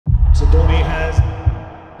Dhoni has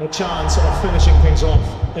a chance of finishing things off.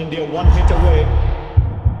 India one hit away.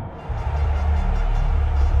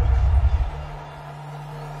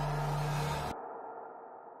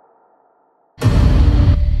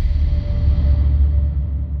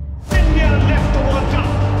 India left the World Cup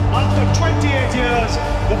after 28 years.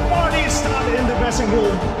 The party started in the dressing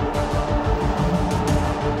room.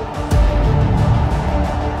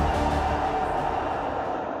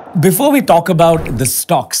 Before we talk about the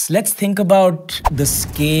stocks, let's think about the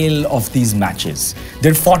scale of these matches.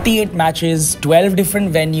 There are 48 matches, 12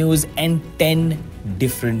 different venues and 10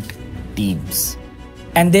 different teams.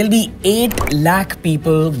 And there'll be 8 lakh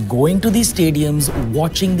people going to these stadiums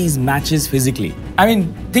watching these matches physically. I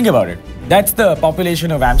mean, think about it. That's the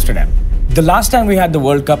population of Amsterdam. The last time we had the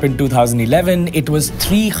World Cup in 2011, it was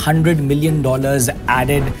 $300 million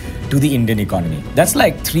added to the Indian economy. That's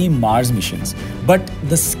like 3 Mars missions. But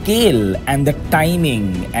the scale and the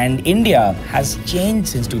timing and India has changed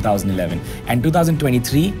since 2011. And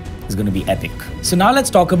 2023 is going to be epic. So now let's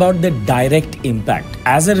talk about the direct impact.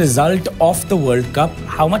 As a result of the World Cup,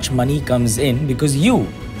 how much money comes in because you,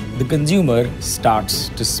 the consumer, starts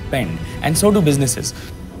to spend. And so do businesses.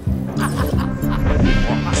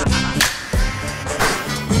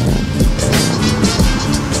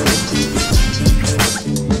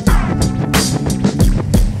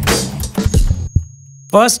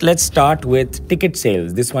 First, let's start with ticket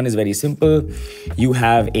sales. This one is very simple. You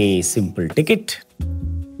have a simple ticket.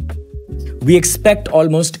 We expect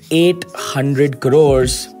almost 800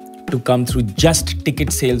 crores to come through just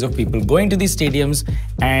ticket sales of people going to these stadiums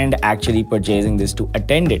and actually purchasing this to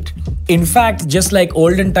attend it. In fact, just like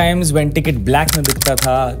olden times when ticket black mein bikta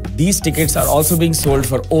tha, these tickets are also being sold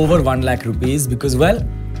for over 1 lakh rupees because, well,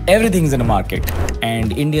 everything's in a market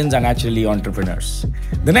and Indians are naturally entrepreneurs.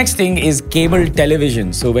 The next thing is cable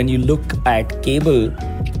television. So when you look at cable,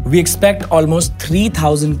 we expect almost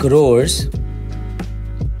 3,000 crores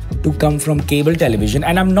to come from cable television.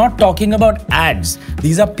 And I'm not talking about ads.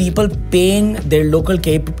 These are people paying their local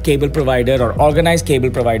cable provider or organized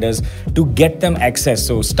cable providers to get them access.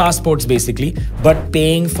 So Star Sports basically, but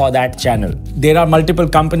paying for that channel. There are multiple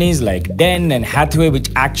companies like Den and Hathway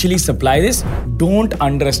which actually supply this. Don't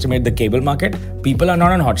underestimate the cable market. People are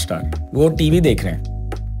not on Hotstar. Wo TV dekh rahe hain.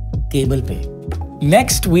 Cable pay.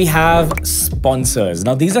 Next, we have sponsors.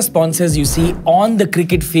 Now, these are sponsors you see on the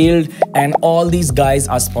cricket field and all these guys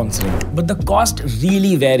are sponsoring. But the cost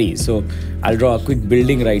really varies. So, I'll draw a quick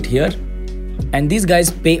building right here. And these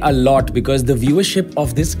guys pay a lot because the viewership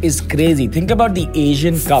of this is crazy. Think about the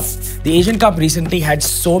Asian Cup. The Asian Cup recently had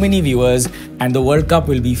so many viewers and the World Cup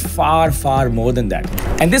will be far, far more than that.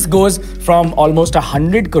 And this goes from almost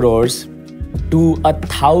 100 crores to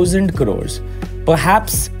 1,000 crores.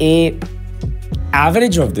 Perhaps a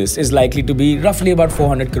average of this is likely to be roughly about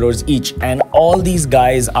 400 crores each, and all these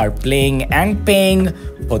guys are playing and paying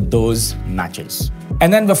for those matches.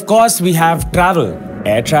 And then of course we have travel,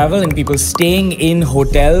 air travel and people staying in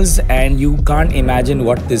hotels, and you can't imagine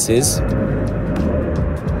what this is.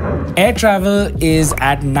 Air travel is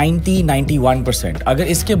at 90-91%. Agar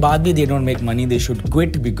iske baad bhi they don't make money, they should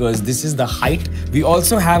quit because this is the height. We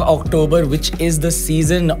also have October, which is the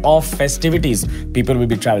season of festivities. People will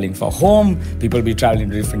be traveling for home, people will be traveling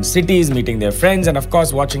to different cities, meeting their friends, and of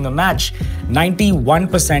course watching the match.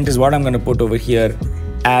 91% is what I'm going to put over here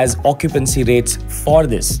as occupancy rates for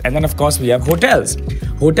this. And then of course we have hotels.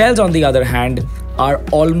 Hotels on the other hand are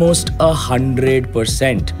almost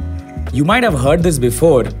 100%. You might have heard this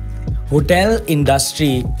before. Hotel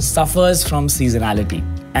industry suffers from seasonality,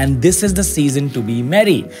 and this is the season to be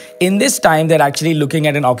merry. In this time, they're actually looking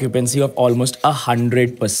at an occupancy of almost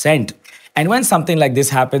 100%. And when something like this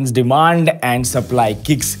happens, demand and supply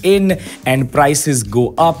kicks in and prices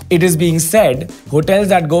go up. It is being said, hotels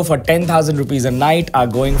that go for 10,000 rupees a night are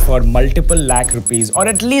going for multiple lakh rupees or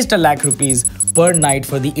at least a lakh rupees per night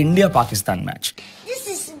for the India-Pakistan match.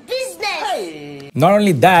 Not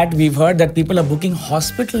only that, we've heard that people are booking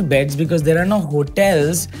hospital beds because there are no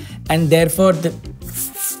hotels, and therefore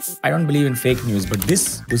I don't believe in fake news, but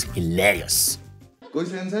this was hilarious.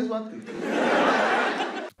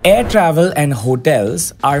 Air travel and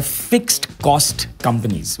hotels are fixed cost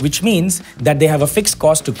companies, which means that they have a fixed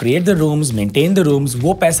cost to create the rooms, maintain the rooms.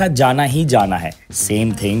 Wo paisa jana hi jana hai.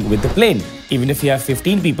 Same thing with the plane. Even if you have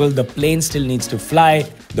 15 people, the plane still needs to fly.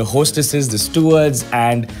 The hostesses, the stewards,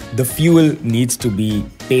 and the fuel needs to be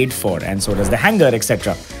paid for, and so does the hangar,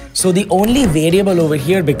 etc. So the only variable over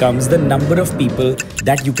here becomes the number of people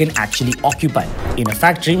that you can actually occupy. In a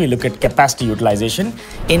factory, we look at capacity utilization.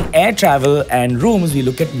 In air travel and rooms, we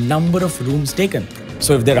look at number of rooms taken.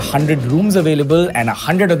 So if there are 100 rooms available and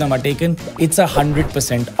 100 of them are taken, it's a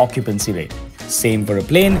 100% occupancy rate. Same for a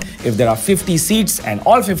plane. If there are 50 seats and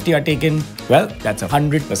all 50 are taken, well, that's a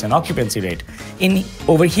 100% occupancy rate.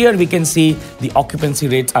 Over here, we can see the occupancy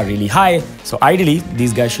rates are really high. So ideally,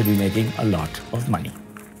 these guys should be making a lot of money.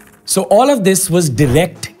 So all of this was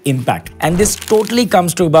direct impact. And this totally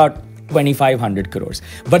comes to about 2,500 crores.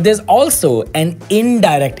 But there's also an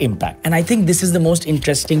indirect impact. And I think this is the most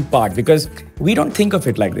interesting part because we don't think of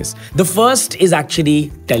it like this. The first is actually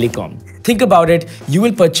telecom. Think about it, you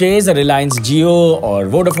will purchase a Reliance Jio or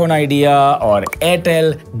Vodafone Idea or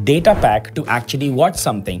Airtel data pack to actually watch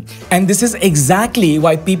something. And this is exactly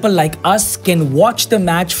why people like us can watch the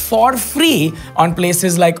match for free on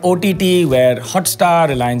places like OTT where Hotstar,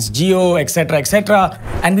 Reliance Jio, etc.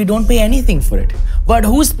 and we don't pay anything for it. But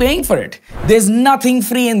who's paying for it? There's nothing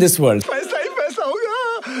free in this world.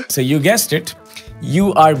 So you guessed it,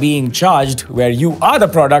 you are being charged where you are the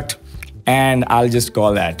product, and I'll just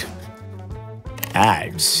call that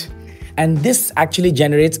ads. And this actually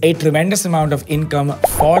generates a tremendous amount of income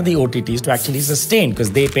for the OTTs to actually sustain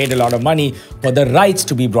because they paid a lot of money for the rights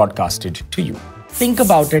to be broadcasted to you. Think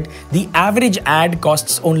about it, the average ad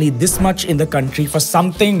costs only this much in the country for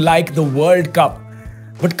something like the World Cup.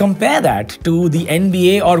 But compare that to the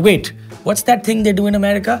NBA or wait, what's that thing they do in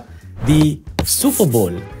America? The Super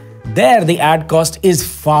Bowl. There, the ad cost is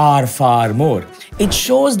far, far more. It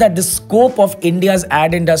shows that the scope of India's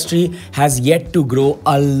ad industry has yet to grow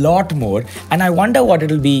a lot more, and I wonder what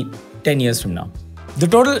it'll be 10 years from now. The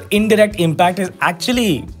total indirect impact is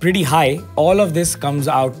actually pretty high. All of this comes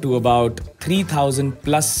out to about 3,000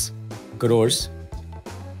 plus crores,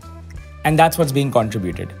 and that's what's being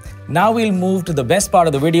contributed. Now we'll move to the best part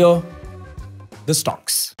of the video, the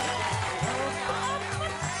stocks.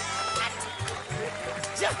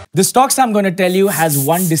 The stocks I'm going to tell you has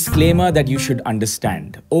one disclaimer that you should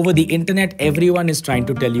understand. Over the internet, everyone is trying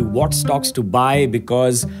to tell you what stocks to buy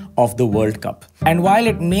because of the World Cup. And while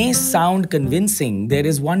it may sound convincing, there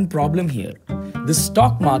is one problem here. The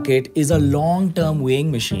stock market is a long-term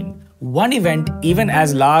weighing machine. One event, even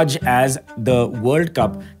as large as the World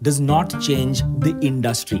Cup, does not change the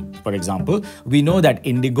industry. For example, we know that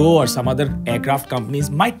Indigo or some other aircraft companies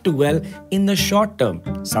might do well in the short term.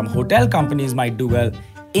 Some hotel companies might do well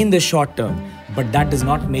in the short term, but that does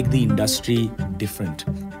not make the industry different.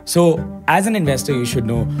 So as an investor, you should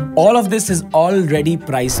know all of this is already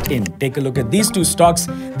priced in. Take a look at these two stocks.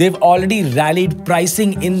 They've already rallied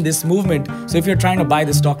pricing in this movement. So if you're trying to buy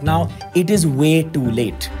the stock now, it is way too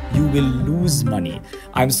late. You will lose money.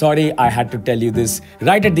 I'm sorry I had to tell you this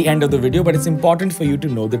right at the end of the video, but it's important for you to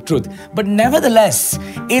know the truth. But nevertheless,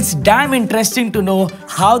 it's damn interesting to know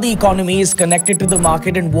how the economy is connected to the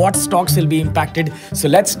market and what stocks will be impacted. So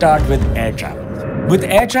let's start with air travel. With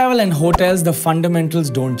air travel and hotels, the fundamentals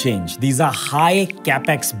don't change. These are high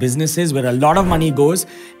capex businesses where a lot of money goes.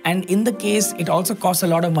 And in the case, it also costs a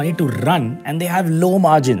lot of money to run and they have low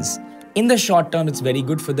margins. In the short term, it's very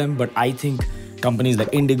good for them, but I think companies like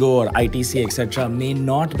Indigo or ITC, etc. may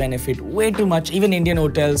not benefit way too much, even Indian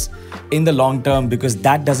hotels, in the long term because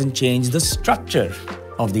that doesn't change the structure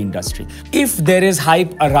of the industry. If there is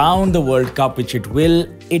hype around the World Cup, which it will,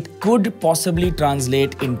 it could possibly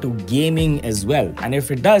translate into gaming as well. And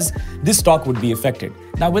if it does, this stock would be affected.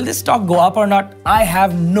 Now, will this stock go up or not? I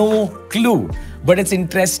have no clue. But it's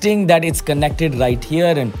interesting that it's connected right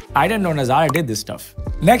here, and I didn't know Nazara did this stuff.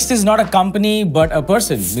 Next is not a company, but a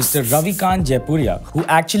person, Mr. Ravikant Jaipuria, who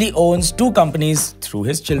actually owns two companies through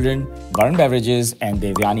his children, Varun Beverages and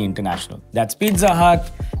Devyani International. That's Pizza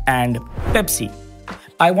Hut and Pepsi.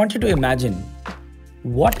 I want you to imagine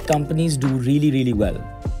what companies do really, really well.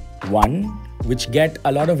 One, which get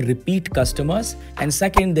a lot of repeat customers, and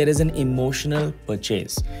second, there is an emotional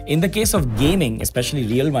purchase. In the case of gaming, especially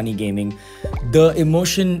real money gaming, the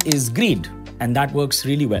emotion is greed, and that works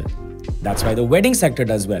really well. That's why the wedding sector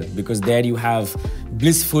does well, because there you have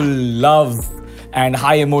blissful love and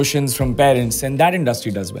high emotions from parents, and that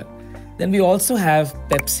industry does well. Then we also have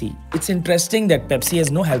Pepsi. It's interesting that Pepsi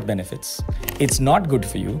has no health benefits. It's not good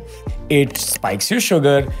for you. It spikes your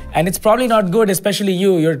sugar, and it's probably not good, especially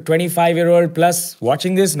you're 25-year-old plus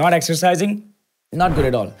watching this, not exercising. Not good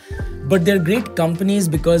at all. But they're great companies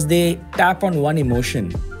because they tap on one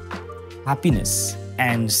emotion: happiness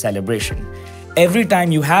and celebration. Every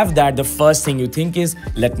time you have that, the first thing you think is,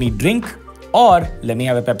 let me drink or let me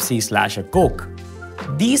have a Pepsi/a Coke.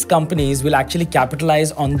 These companies will actually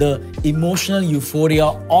capitalize on the emotional euphoria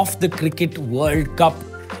of the Cricket World Cup,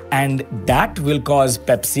 and that will cause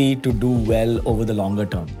Pepsi to do well over the longer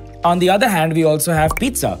term. On the other hand, we also have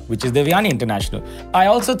pizza, which is Devyani International. I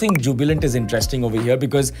also think Jubilant is interesting over here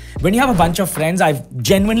because when you have a bunch of friends, I've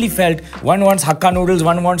genuinely felt one wants Hakka noodles,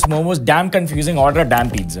 one wants momos, damn confusing, order a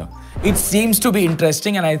damn pizza. It seems to be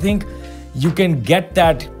interesting, and I think you can get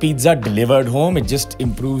that pizza delivered home. It just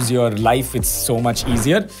improves your life. It's so much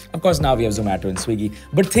easier. Of course, now we have Zomato and Swiggy.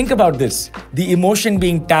 But think about this. The emotion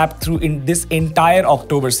being tapped through in this entire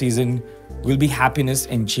October season will be happiness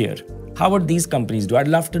and cheer. How would these companies do? I'd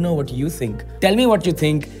love to know what you think. Tell me what you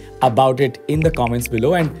think about it in the comments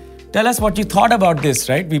below, and tell us what you thought about this,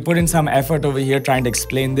 right? We put in some effort over here trying to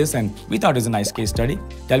explain this, and we thought it was a nice case study.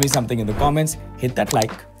 Tell me something in the comments. Hit that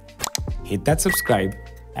like, hit that subscribe,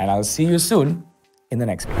 and I'll see you soon in the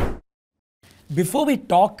next video. Before we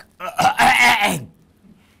talk...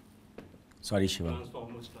 Sorry, Shiva.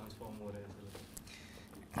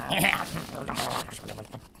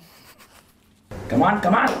 Come on,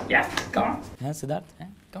 come on. Yeah, come on. Yeah, Siddharth. Yeah,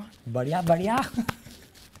 come on. Badhiya, badhiya.